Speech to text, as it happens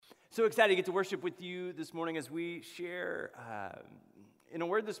So excited to get to worship with you this morning as we share in a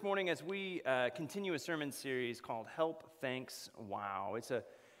word this morning as we continue a sermon series called Help, Thanks, Wow.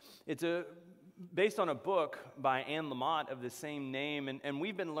 It's based on a book by Anne Lamott of the same name, and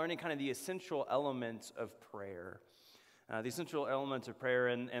we've been learning kind of the essential elements of prayer. The essential elements of prayer,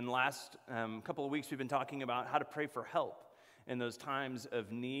 and last couple of weeks we've been talking about how to pray for help in those times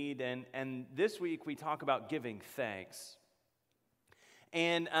of need, and this week we talk about giving thanks.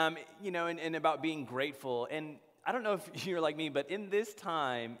 And, and about being grateful. And I don't know if you're like me, but in this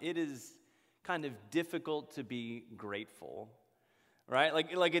time, it is kind of difficult to be grateful, right?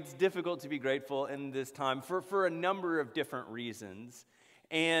 Like it's difficult to be grateful in this time for a number of different reasons.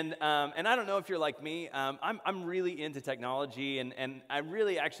 And I don't know if you're like me. I'm really into technology, and I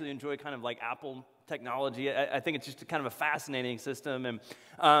really actually enjoy kind of like Apple technology. I think it's just kind of a fascinating system,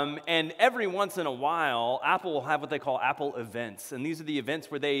 and every once in a while, Apple will have what they call Apple events, and these are the events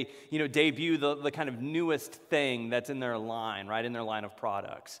where they, debut the kind of newest thing that's in their line, right, in their line of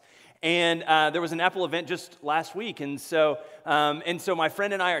products. And there was an Apple event just last week, and so my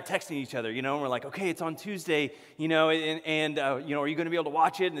friend and I are texting each other, and we're like, okay, it's on Tuesday, are you going to be able to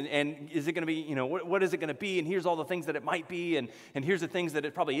watch it, and is it going to be, what is it going to be, and here's all the things that it might be, and here's the things that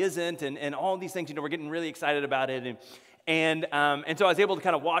it probably isn't, and all these things, we're getting really excited about it, and so I was able to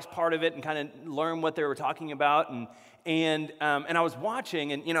kind of watch part of it and kind of learn what they were talking about, and I was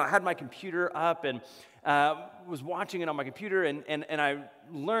watching, and I had my computer up, and was watching it on my computer, and I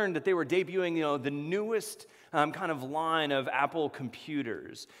learned that they were debuting, the newest kind of line of Apple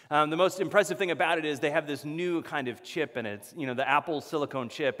computers. The most impressive thing about it is they have this new kind of chip in it, the Apple silicone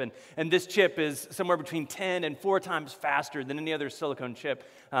chip, and this chip is somewhere between 10 and 4 times faster than any other silicone chip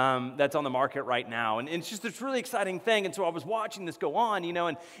that's on the market right now. And it's just this really exciting thing, and so I was watching this go on,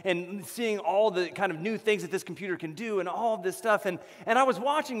 and seeing all the kind of new things that this computer can do and all of this stuff, and I was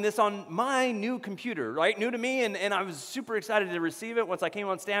watching this on my new computer, right, new to me, and I was super excited to receive it once I came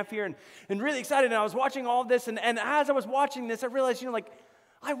on staff here, and really excited, and I was watching all of this, and as I was watching this, I realized,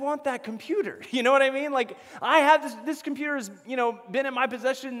 I want that computer. You know what I mean? Like, I have this computer has, been in my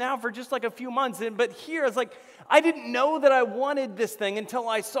possession now for just like a few months, but here it's like, I didn't know that I wanted this thing until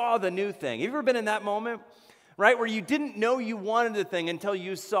I saw the new thing. Have you ever been in that moment? Right, where you didn't know you wanted the thing until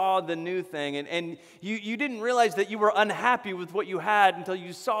you saw the new thing, and you didn't realize that you were unhappy with what you had until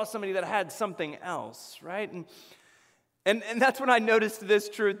you saw somebody that had something else, right? And that's when I noticed this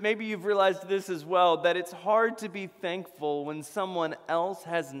truth. Maybe you've realized this as well, that it's hard to be thankful when someone else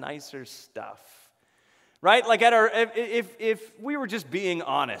has nicer stuff, right? Like if we were just being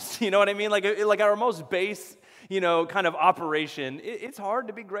honest, you know what I mean? Like our most base, kind of operation, it's hard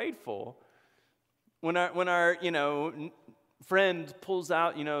to be grateful. When our friend pulls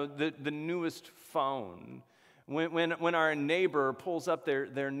out, the newest phone, when our neighbor pulls up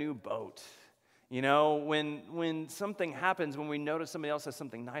their new boat, when something happens, when we notice somebody else has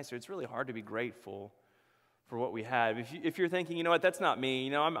something nicer, it's really hard to be grateful for what we have. If you're thinking, you know what, that's not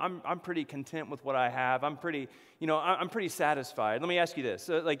me. I'm pretty content with what I have. I'm pretty satisfied. Let me ask you this: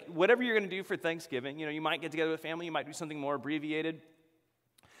 so, like, whatever you're going to do for Thanksgiving, you might get together with family, you might do something more abbreviated.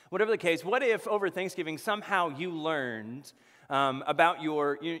 Whatever the case, what if over Thanksgiving somehow you learned about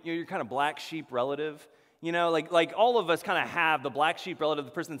your kind of black sheep relative? Like all of us kind of have the black sheep relative,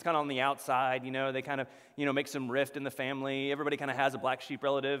 the person that's kind of on the outside, they kind of, make some rift in the family. Everybody kind of has a black sheep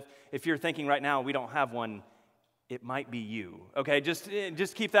relative. If you're thinking right now, we don't have one, it might be you, okay? Just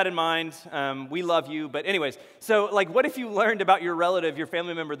keep that in mind. We love you, but anyways, so like what if you learned about your relative, your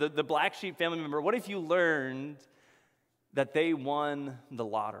family member, the black sheep family member? What if you learned that they won the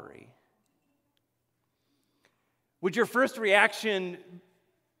lottery? Would your first reaction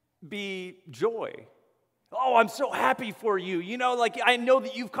be joy? Oh, I'm so happy for you. I know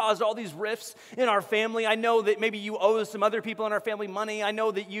that you've caused all these rifts in our family. I know that maybe you owe some other people in our family money. I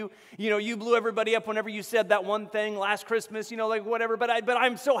know that you blew everybody up whenever you said that one thing last Christmas, whatever. But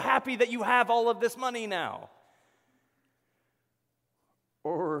I'm so happy that you have all of this money now.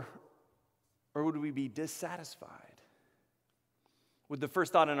 Or would we be dissatisfied? Would the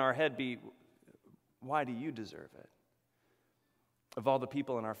first thought in our head be, why do you deserve it? Of all the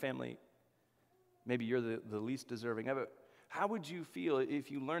people in our family, maybe you're the least deserving of it. How would you feel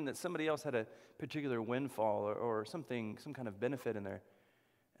if you learned that somebody else had a particular windfall or some kind of benefit in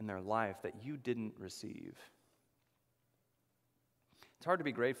their life that you didn't receive? It's hard to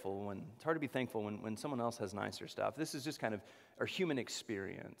be thankful when someone else has nicer stuff. This is just kind of our human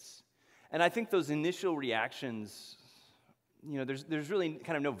experience. And I think those initial reactions, there's really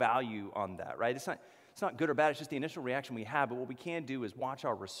kind of no value on that, right? It's not good or bad, it's just the initial reaction we have, but what we can do is watch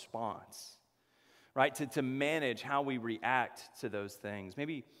our response, right? To manage how we react to those things.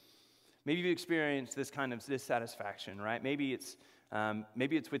 Maybe Maybe you've experienced this kind of dissatisfaction, right? Maybe it's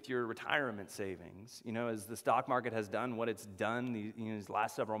with your retirement savings. As the stock market has done what it's done these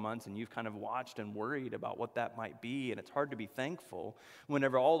last several months, and you've kind of watched and worried about what that might be, and it's hard to be thankful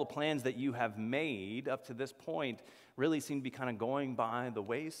whenever all the plans that you have made up to this point really seem to be kind of going by the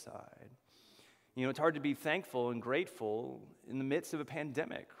wayside. It's hard to be thankful and grateful in the midst of a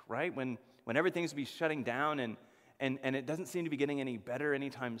pandemic, right? When everything's to be shutting down and it doesn't seem to be getting any better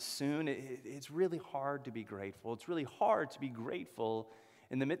anytime soon, it's really hard to be grateful. It's really hard to be grateful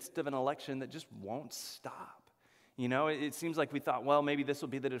in the midst of an election that just won't stop. It seems like we thought, well, maybe this will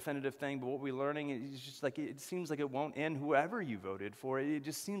be the definitive thing, but what we're learning is just like it seems like it won't end whoever you voted for. It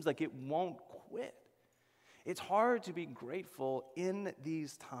just seems like it won't quit. It's hard to be grateful in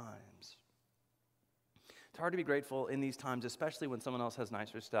these times. It's hard to be grateful in these times, especially when someone else has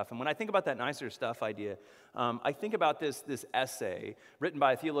nicer stuff. And when I think about that nicer stuff idea, I think about this essay written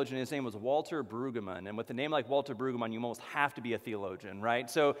by a theologian. His name was Walter Brueggemann. And with a name like Walter Brueggemann, you almost have to be a theologian, right?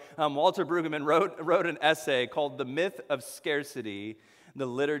 So Walter Brueggemann wrote an essay called The Myth of Scarcity, the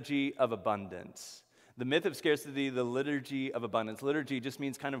Liturgy of Abundance. The myth of scarcity, the liturgy of abundance. Liturgy just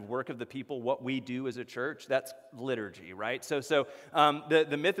means kind of work of the people, what we do as a church. That's liturgy, right? So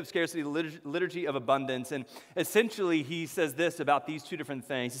the myth of scarcity, the liturgy of abundance. And essentially he says this about these two different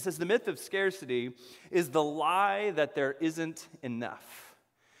things. He says the myth of scarcity is the lie that there isn't enough.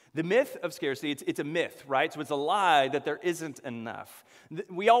 The myth of scarcity, it's a myth, right? So it's a lie that there isn't enough.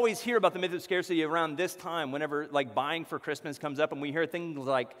 We always hear about the myth of scarcity around this time whenever like buying for Christmas comes up, and we hear things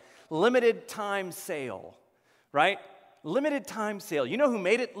like limited time sale, right? Limited time sale. You know who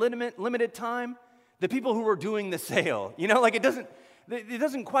made it limited time? The people who were doing the sale. Like it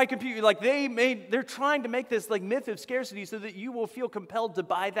doesn't quite compute. Like they're trying to make this like myth of scarcity so that you will feel compelled to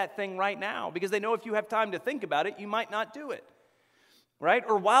buy that thing right now because they know if you have time to think about it, you might not do it. Right?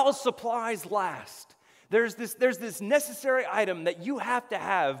 Or while supplies last. There's this necessary item that you have to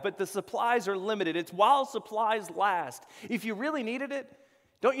have, but the supplies are limited. It's while supplies last. If you really needed it,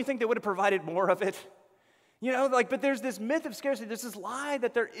 don't you think they would have provided more of it? But there's this myth of scarcity. There's this lie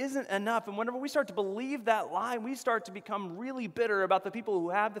that there isn't enough. And whenever we start to believe that lie, we start to become really bitter about the people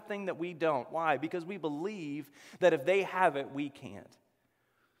who have the thing that we don't. Why? Because we believe that if they have it, we can't.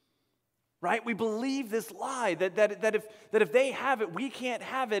 Right? We believe this lie that if they have it, we can't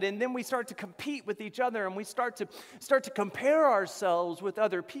have it, and then we start to compete with each other, and we start to compare ourselves with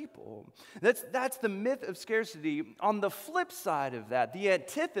other people. That's the myth of scarcity. On the flip side of that, the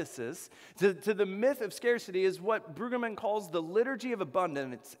antithesis to the myth of scarcity is what Brueggemann calls the liturgy of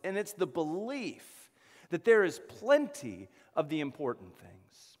abundance, and it's the belief that there is plenty of the important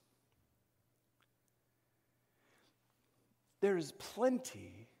things. There is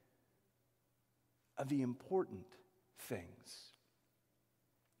plenty of the important things.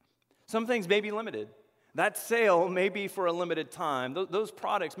 Some things may be limited. That sale may be for a limited time. Those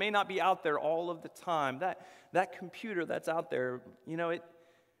products may not be out there all of the time. That computer that's out there,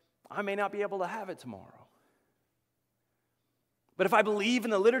 I may not be able to have it tomorrow. But if I believe in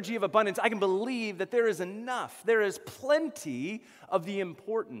the liturgy of abundance, I can believe that there is enough. There is plenty of the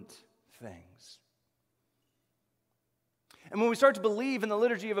important things. And when we start to believe in the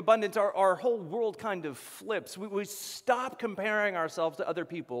liturgy of abundance, our whole world kind of flips. We stop comparing ourselves to other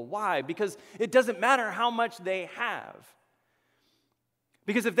people. Why? Because it doesn't matter how much they have.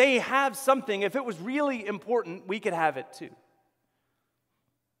 Because if they have something, if it was really important, we could have it too.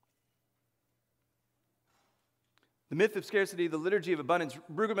 The myth of scarcity, the liturgy of abundance,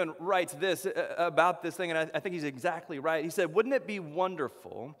 Brueggemann writes this about this thing, and I think he's exactly right. He said, wouldn't it be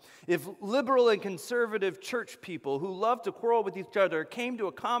wonderful if liberal and conservative church people who love to quarrel with each other came to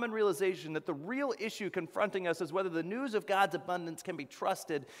a common realization that the real issue confronting us is whether the news of God's abundance can be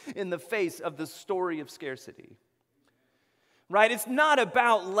trusted in the face of the story of scarcity? Right? It's not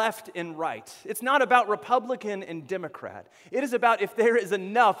about left and right. It's not about Republican and Democrat. It is about if there is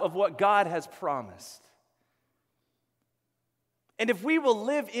enough of what God has promised. And if we will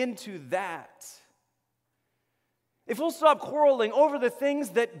live into that, if we'll stop quarreling over the things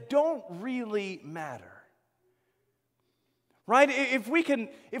that don't really matter, right? If we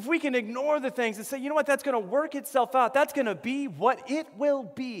can ignore the things and say, you know what, that's going to work itself out. That's going to be what it will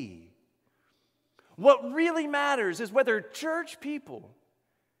be. What really matters is whether church people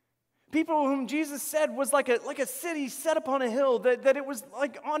whom Jesus said was like a city set upon a hill, that it was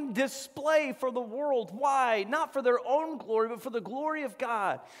like on display for the world. Why? Not for their own glory, but for the glory of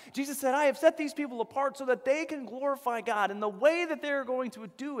God. Jesus said, I have set these people apart so that they can glorify God. And the way that they're going to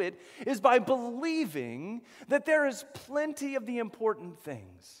do it is by believing that there is plenty of the important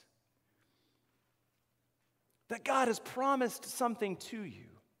things. That God has promised something to you.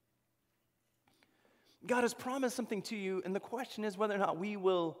 God has promised something to you, and the question is whether or not we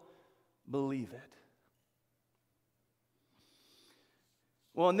will believe it.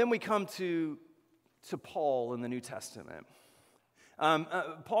 Well, and then we come to Paul in the New Testament.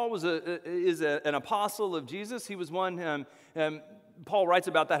 Paul is an apostle of Jesus. He was one, Paul writes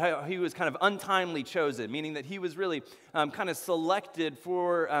about that, how he was kind of untimely chosen, meaning that he was really kind of selected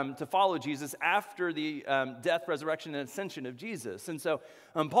to follow Jesus after the death, resurrection, and ascension of Jesus. And so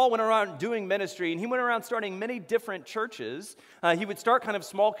Paul went around doing ministry, and he went around starting many different churches. He would start kind of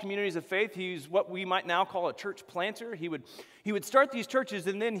small communities of faith. He's what we might now call a church planter. He would start these churches,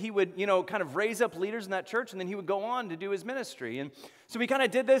 and then he would, kind of raise up leaders in that church, and then he would go on to do his ministry. And so he kind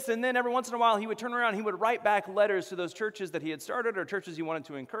of did this, and then every once in a while he would turn around, he would write back letters to those churches that he had started or churches he wanted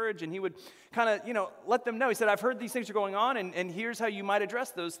to encourage, and he would kind of, let them know. He said, I've heard these things are going on, and here's how you might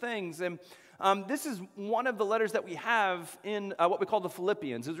address those things. And this is one of the letters that we have in what we call the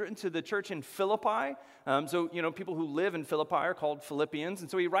Philippians. It was written to the church in Philippi. So people who live in Philippi are called Philippians.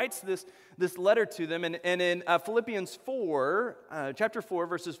 And so he writes this letter to them. And in Philippians 4, chapter 4,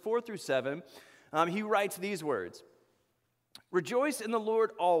 verses 4 through 7, he writes these words. Rejoice in the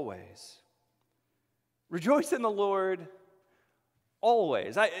Lord always. Rejoice in the Lord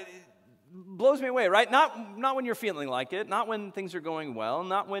always. It blows me away, right? Not when you're feeling like it, not when things are going well,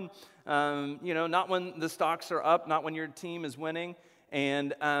 not when not when the stocks are up, not when your team is winning,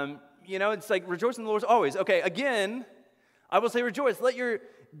 and it's like rejoice in the Lord always. Okay, again, I will say rejoice. Let your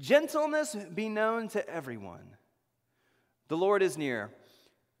gentleness be known to everyone. The Lord is near.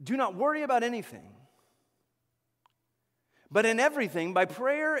 Do not worry about anything, but in everything, by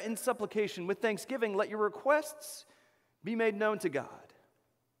prayer and supplication with thanksgiving, let your requests be made known to God.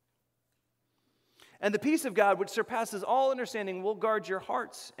 And the peace of God, which surpasses all understanding, will guard your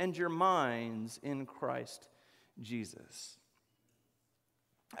hearts and your minds in Christ Jesus.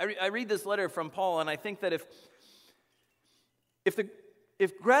 I read this letter from Paul, and I think that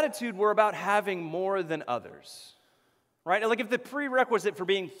if gratitude were about having more than others, right? Like if the prerequisite for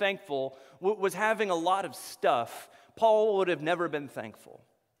being thankful was having a lot of stuff, Paul would have never been thankful.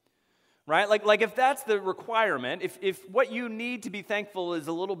 Right? Like if that's the requirement, if what you need to be thankful is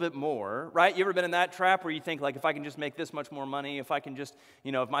a little bit more, right? You ever been in that trap where you think, like, if I can just make this much more money, if I can just,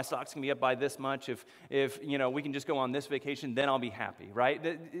 if my stocks can be up by this much, if we can just go on this vacation, then I'll be happy, right?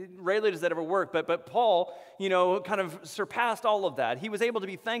 Rarely does that ever work, but Paul, kind of surpassed all of that. He was able to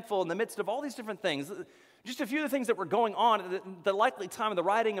be thankful in the midst of all these different things. Just a few of the things that were going on at the likely time of the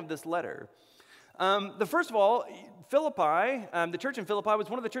writing of this letter. The first of all, Philippi, the church in Philippi was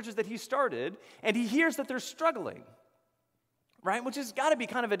one of the churches that he started, and he hears that they're struggling, right? Which has got to be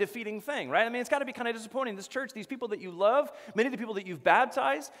kind of a defeating thing, right? I mean, it's got to be kind of disappointing. This church, these people that you love, many of the people that you've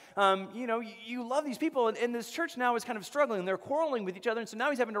baptized, you love these people, and this church now is kind of struggling. They're quarreling with each other, and so now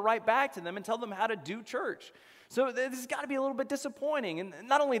he's having to write back to them and tell them how to do church. So this has got to be a little bit disappointing. And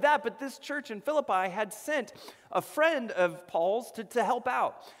not only that, but this church in Philippi had sent a friend of Paul's to help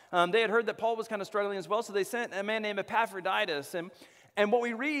out. They had heard that Paul was kind of struggling as well, so they sent a man named Epaphroditus. And what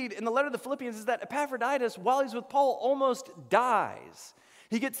we read in the letter to the Philippians is that Epaphroditus, while he's with Paul, almost dies.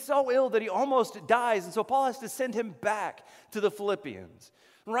 He gets so ill that he almost dies, and so Paul has to send him back to the Philippians.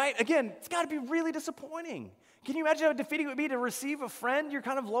 Right? Again, it's got to be really disappointing. Can you imagine how defeating it would be to receive a friend? You're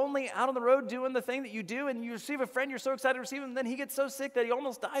kind of lonely out on the road doing the thing that you do, and you receive a friend, you're so excited to receive him, and then he gets so sick that he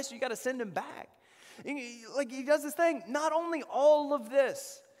almost dies, so you got to send him back. Like he does this thing. Not only all of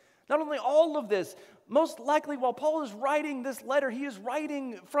this, most likely while Paul is writing this letter, he is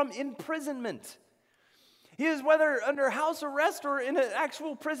writing from imprisonment. He is, whether under house arrest or in an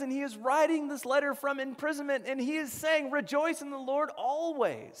actual prison, he is writing this letter from imprisonment, and he is saying, rejoice in the Lord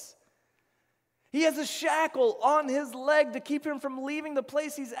always. He has a shackle on his leg to keep him from leaving the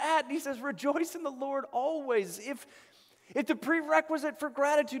place he's at. And he says, rejoice in the Lord always. If the prerequisite for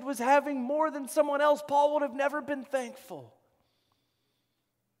gratitude was having more than someone else, Paul would have never been thankful.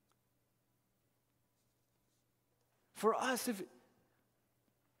 For us, if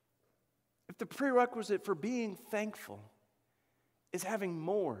the prerequisite for being thankful is having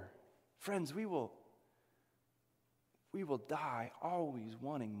more, friends, we will die always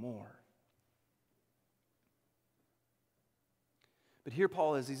wanting more. But here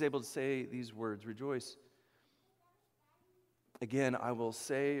Paul is, he's able to say these words, rejoice. Again, I will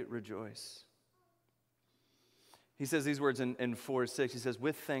say rejoice. He says these words in 4:6. He says,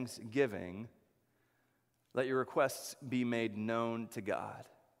 with thanksgiving, let your requests be made known to God.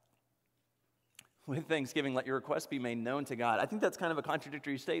 With thanksgiving, let your requests be made known to God. I think that's kind of a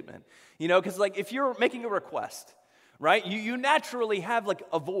contradictory statement. Because like if you're making a request, right, you naturally have like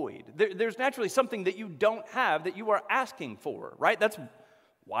a void. There's naturally something that you don't have that you are asking for, right? That's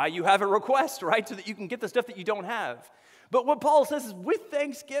why you have a request, right? So that you can get the stuff that you don't have. But what Paul says is with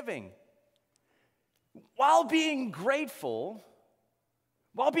thanksgiving, while being grateful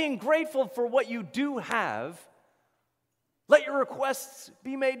for what you do have, let your requests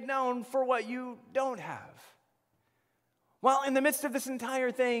be made known for what you don't have. While in the midst of this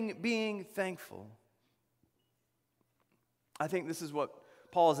entire thing, being thankful. I think this is what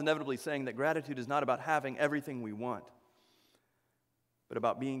Paul is inevitably saying, that gratitude is not about having everything we want, but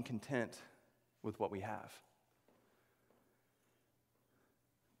about being content with what we have.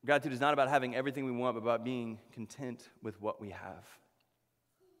 Gratitude is not about having everything we want, but about being content with what we have.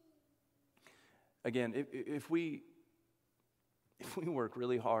 Again, if we work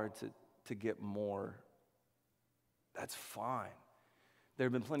really hard to get more, that's fine. There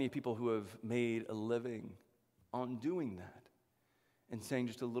have been plenty of people who have made a living on doing that and saying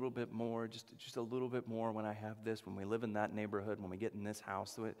just a little bit more, just a little bit more when I have this, when we live in that neighborhood, when we get in this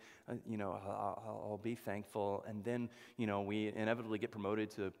house, so I'll be thankful. And then, we inevitably get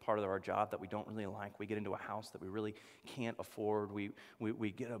promoted to part of our job that we don't really like. We get into a house that we really can't afford. We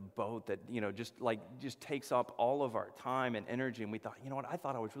get a boat that, just takes up all of our time and energy. And we thought, I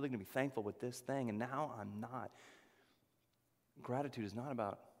thought I was really going to be thankful with this thing, and now I'm not. Gratitude is not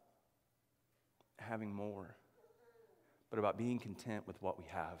about having more, but about being content with what we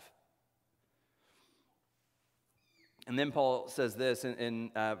have. And then Paul says this in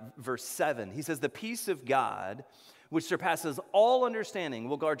verse 7. He says, the peace of God, which surpasses all understanding,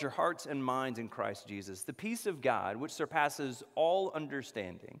 will guard your hearts and minds in Christ Jesus. The peace of God, which surpasses all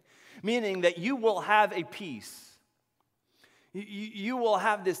understanding, meaning that you will have a peace. You will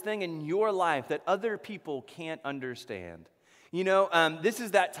have this thing in your life that other people can't understand. This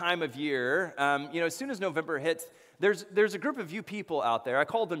is that time of year. As soon as November hits, there's a group of you people out there. I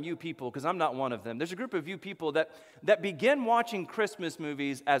call them you people because I'm not one of them. There's a group of you people that begin watching Christmas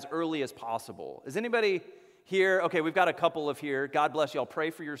movies as early as possible. Is anybody here? Okay, we've got a couple of here. God bless you. I'll pray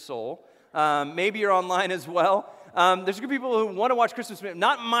for your soul. Maybe you're online as well. There's a group of people who want to watch Christmas movies.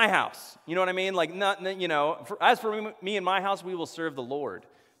 Not in my house. You know what I mean? Like, as for me and my house, we will serve the Lord.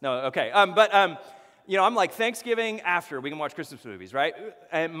 No, okay. I'm like Thanksgiving after we can watch Christmas movies, right?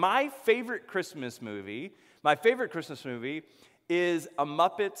 And my favorite Christmas movie is A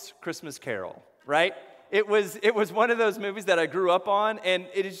Muppets Christmas Carol, right? It was one of those movies that I grew up on, and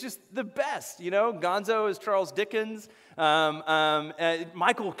it is just the best, Gonzo is Charles Dickens.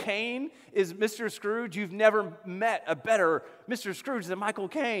 Michael Caine is Mr. Scrooge. You've never met a better Mr. Scrooge than Michael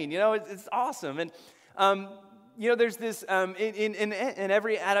Caine. It's awesome. And there's this in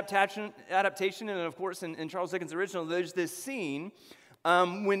every adaptation, and of course in Charles Dickens' original, there's this scene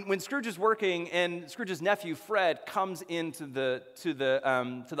when Scrooge is working and Scrooge's nephew Fred comes into the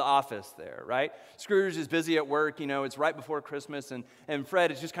office there, right? Scrooge is busy at work. It's right before Christmas, and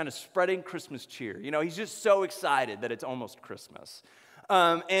Fred is just kind of spreading Christmas cheer. He's just so excited that it's almost Christmas,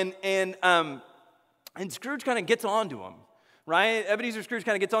 and Scrooge kind of gets on to him, right? Ebenezer Scrooge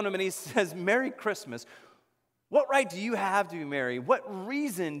kind of gets on to him, and he says, "Merry Christmas. What right do you have to be merry? What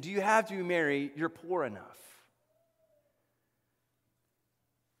reason do you have to be merry? You're poor enough."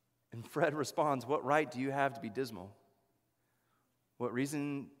 And Fred responds, "What right do you have to be dismal? What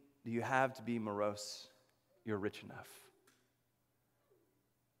reason do you have to be morose? You're rich enough."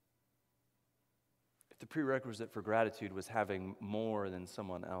 If the prerequisite for gratitude was having more than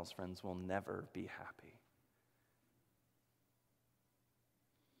someone else, friends, we'll never be happy.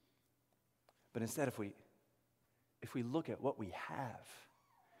 But instead, if we look at what we have,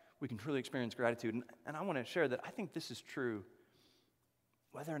 we can truly experience gratitude. And I want to share that I think this is true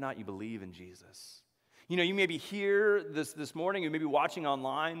whether or not you believe in Jesus. You may be here this morning, you may be watching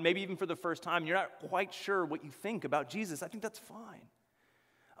online, maybe even for the first time, you're not quite sure what you think about Jesus. I think that's fine.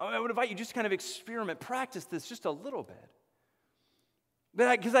 I would invite you just to kind of experiment, practice this just a little bit.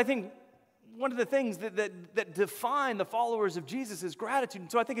 Because I think one of the things that define the followers of Jesus is gratitude. And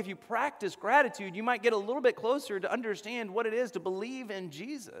so I think if you practice gratitude, you might get a little bit closer to understand what it is to believe in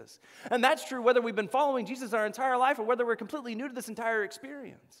Jesus. And that's true whether we've been following Jesus our entire life or whether we're completely new to this entire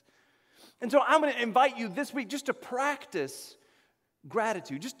experience. And so I'm going to invite you this week just to practice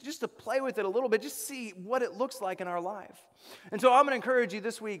gratitude, just to play with it a little bit, just see what it looks like in our life. And so I'm going to encourage you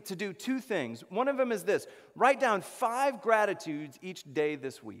this week to do two things. One of them is this: write down 5 gratitudes each day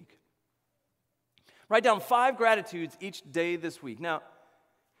this week. Write down 5 gratitudes each day this week. Now,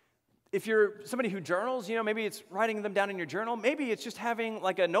 if you're somebody who journals, maybe it's writing them down in your journal. Maybe it's just having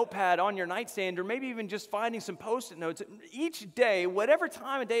like a notepad on your nightstand, or maybe even just finding some Post-it notes. Each day, whatever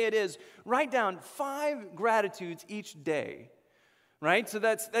time of day it is, write down 5 gratitudes each day, right? So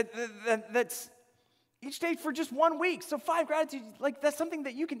that's Each day for just 1 week. So 5 gratitudes, like that's something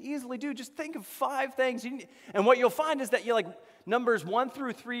that you can easily do. Just think of 5 things. And what you'll find is that you like numbers 1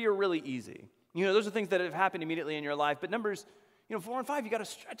 through 3 are really easy. You know, those are things that have happened immediately in your life. But numbers, 4 and 5, you got to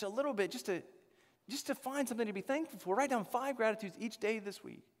stretch a little bit just to find something to be thankful for. Write down 5 gratitudes each day this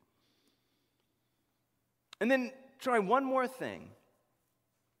week. And then try one more thing.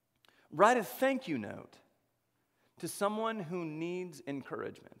 Write a thank you note to someone who needs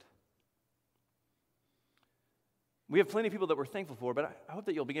encouragement. We have plenty of people that we're thankful for, but I hope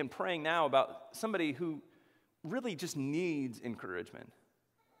that you'll begin praying now about somebody who really just needs encouragement,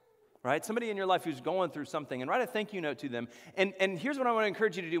 right? Somebody in your life who's going through something, and write a thank you note to them. And here's what I want to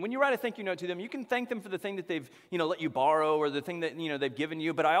encourage you to do. When you write a thank you note to them, you can thank them for the thing that they've, let you borrow or the thing that, they've given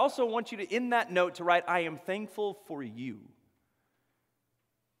you. But I also want you to, in that note, to write, I am thankful for you.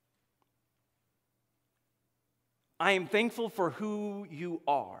 I am thankful for who you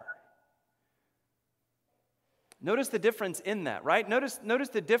are. Notice the difference in that, right? Notice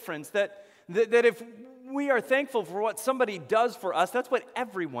the difference that if we are thankful for what somebody does for us, that's what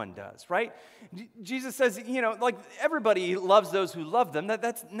everyone does, right? Jesus says, like everybody loves those who love them.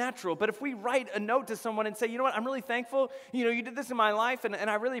 That's natural. But if we write a note to someone and say, you know what, I'm really thankful. You did this in my life and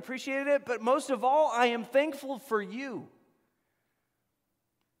I really appreciated it. But most of all, I am thankful for you.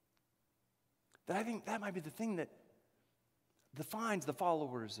 That I think that might be the thing that defines the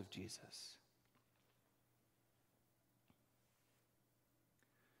followers of Jesus.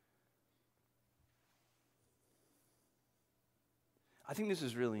 I think this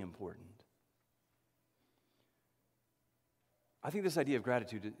is really important. I think this idea of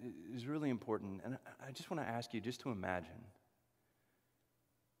gratitude is really important, and I just want to ask you just to imagine.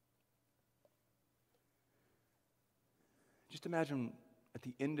 Just imagine at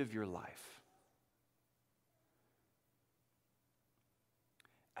the end of your life.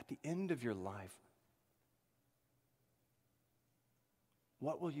 At the end of your life,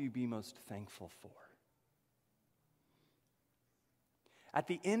 what will you be most thankful for? At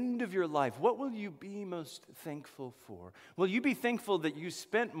the end of your life, what will you be most thankful for? Will you be thankful that you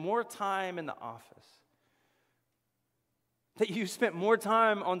spent more time in the office? That you spent more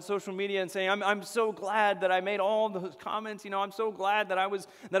time on social media and saying, I'm so glad that I made all those comments, I'm so glad that I was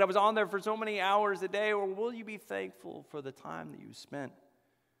on there for so many hours a day? Or will you be thankful for the time that you spent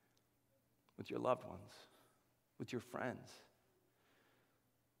with your loved ones, with your friends?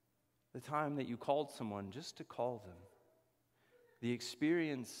 The time that you called someone just to call them? The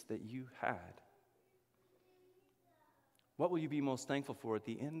experience that you had. What will you be most thankful for at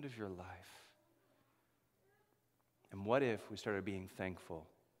the end of your life? And what if we started being thankful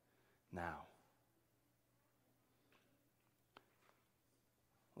now?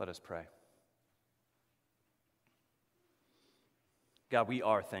 Let us pray. God, we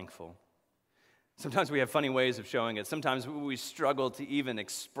are thankful. Sometimes we have funny ways of showing it. Sometimes we struggle to even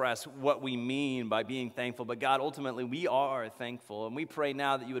express what we mean by being thankful. But God, ultimately, we are thankful. And we pray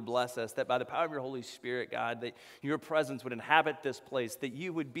now that you would bless us, that by the power of your Holy Spirit, God, that your presence would inhabit this place, that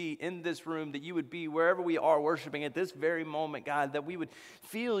you would be in this room, that you would be wherever we are worshiping at this very moment, God, that we would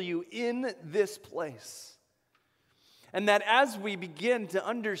feel you in this place. And that as we begin to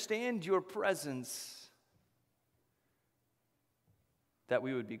understand your presence, that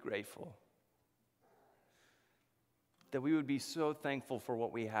we would be grateful. That we would be so thankful for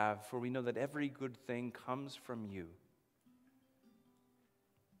what we have, for we know that every good thing comes from you.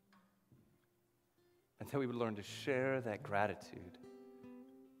 And that we would learn to share that gratitude.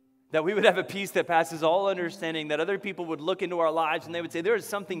 That we would have a peace that passes all understanding, that other people would look into our lives and they would say, there is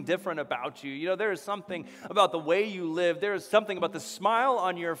something different about you. There is something about the way you live. There is something about the smile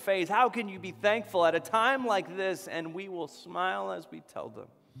on your face. How can you be thankful at a time like this? And we will smile as we tell them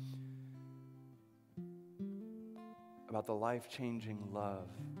about the life-changing love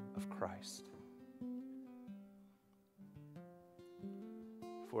of Christ.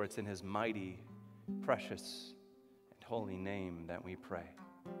 For it's in his mighty, precious, and holy name that we pray.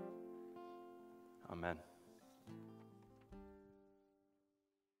 Amen.